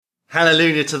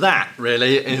Hallelujah to that,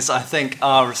 really, is, I think,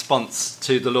 our response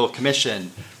to the Law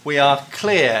Commission. We are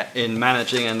clear in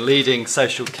managing and leading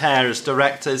social care as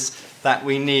directors that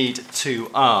we need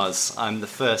 2 R's. I'm the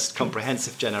first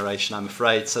comprehensive generation, I'm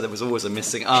afraid, so there was always a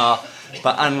missing R.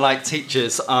 But unlike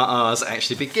teachers, our R's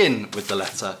actually begin with the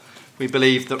letter. We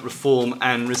believe that reform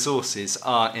and resources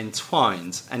are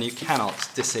entwined, and you cannot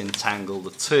disentangle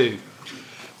the two.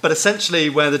 But essentially,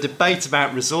 where the debate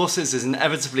about resources is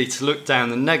inevitably to look down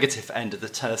the negative end of the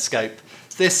telescope,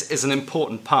 this is an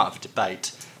important part of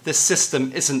debate. This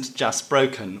system isn't just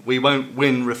broken. We won't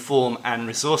win reform and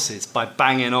resources by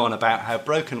banging on about how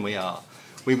broken we are.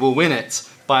 We will win it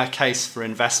by a case for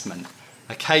investment,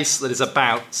 a case that is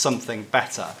about something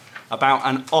better, about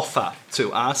an offer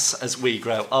to us as we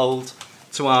grow old,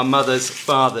 to our mothers,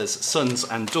 fathers, sons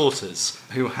and daughters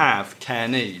who have care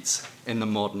needs in the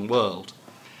modern world.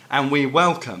 And we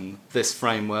welcome this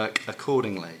framework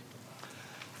accordingly.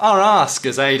 Our ask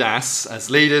as ADAS, as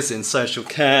leaders in social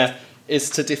care, is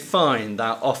to define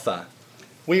that offer.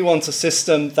 We want a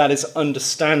system that is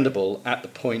understandable at the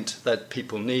point that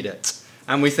people need it.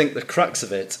 And we think the crux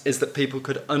of it is that people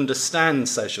could understand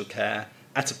social care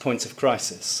at a point of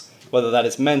crisis, whether that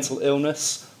is mental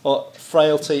illness or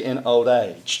frailty in old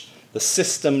age. The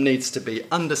system needs to be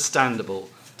understandable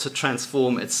to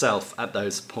transform itself at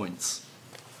those points.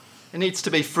 It needs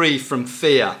to be free from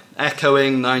fear,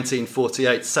 echoing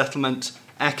 1948 settlement,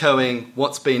 echoing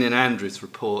what's been in Andrew's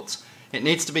report. It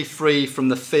needs to be free from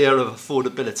the fear of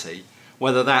affordability,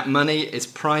 whether that money is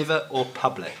private or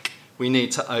public. We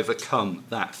need to overcome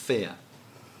that fear.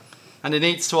 And it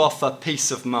needs to offer peace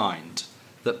of mind,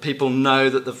 that people know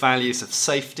that the values of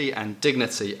safety and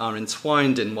dignity are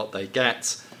entwined in what they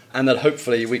get, and that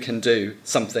hopefully we can do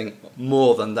something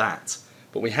more than that.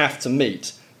 But we have to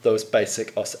meet those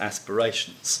basic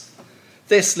aspirations.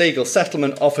 This legal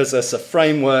settlement offers us a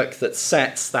framework that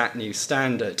sets that new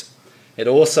standard. It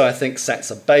also, I think,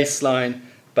 sets a baseline,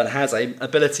 but has an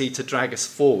ability to drag us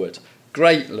forward.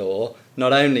 Great law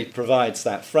not only provides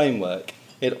that framework,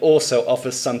 it also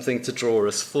offers something to draw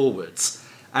us forwards.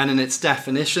 And in its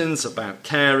definitions about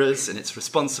carers, in its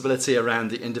responsibility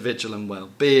around the individual and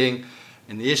well-being,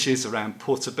 in the issues around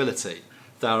portability,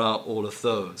 there are all of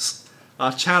those.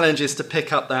 Our challenge is to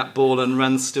pick up that ball and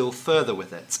run still further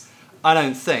with it. I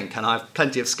don't think, and I have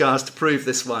plenty of scars to prove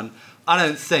this one, I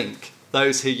don't think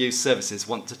those who use services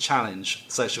want to challenge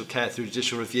social care through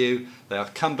judicial review. They are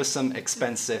cumbersome,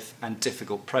 expensive and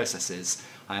difficult processes.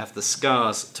 I have the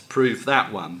scars to prove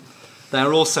that one. They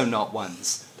are also not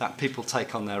ones that people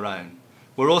take on their own.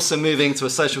 We're also moving to a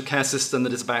social care system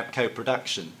that is about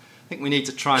co-production. I think we need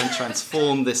to try and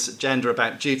transform this agenda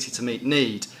about duty to meet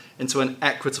need into an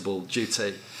equitable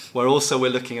duty, where also we're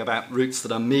looking about routes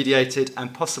that are mediated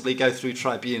and possibly go through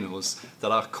tribunals that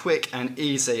are quick and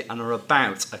easy and are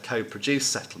about a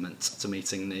co-produced settlement to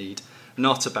meeting need,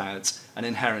 not about an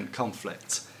inherent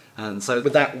conflict. And so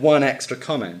with that one extra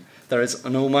comment, there is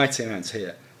an almighty amount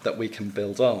here that we can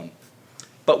build on.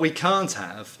 But we can't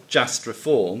have just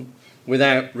reform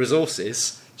without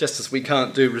resources, just as we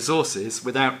can't do resources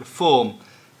without reform.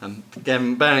 And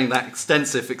again, bearing that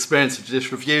extensive experience of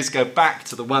judicial reviews, go back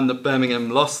to the one that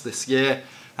Birmingham lost this year,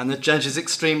 and the judge is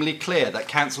extremely clear that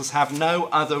councils have no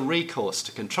other recourse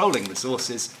to controlling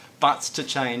resources but to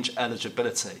change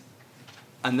eligibility.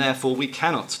 And therefore we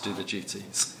cannot do the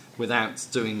duties without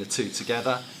doing the two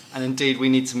together, and indeed we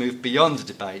need to move beyond a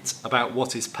debate about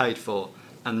what is paid for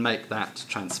and make that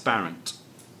transparent.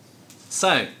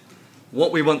 So,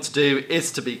 what we want to do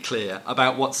is to be clear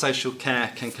about what social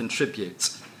care can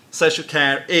contribute. Social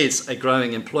care is a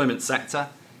growing employment sector.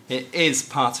 It is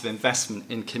part of investment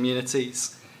in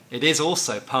communities. It is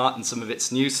also part, in some of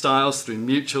its new styles, through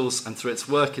mutuals and through its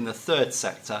work in the third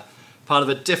sector, part of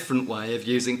a different way of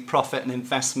using profit and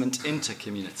investment into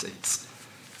communities.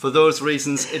 For those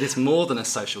reasons, it is more than a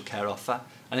social care offer,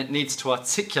 and it needs to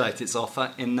articulate its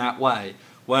offer in that way.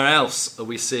 Where else are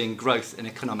we seeing growth in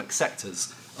economic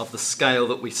sectors of the scale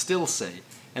that we still see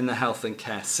in the health and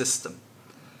care system?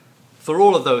 For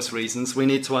all of those reasons, we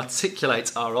need to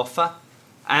articulate our offer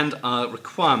and our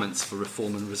requirements for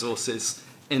reform and resources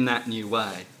in that new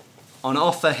way. On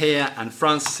offer here, and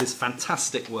Frances's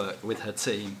fantastic work with her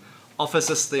team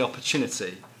offers us the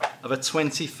opportunity of a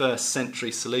 21st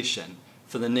century solution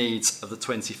for the needs of the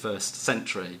 21st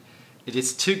century. It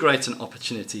is too great an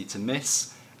opportunity to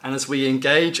miss, and as we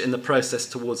engage in the process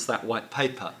towards that white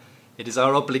paper, it is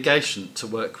our obligation to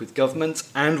work with government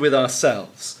and with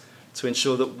ourselves to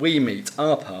ensure that we meet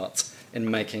our part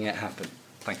in making it happen.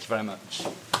 Thank you very much.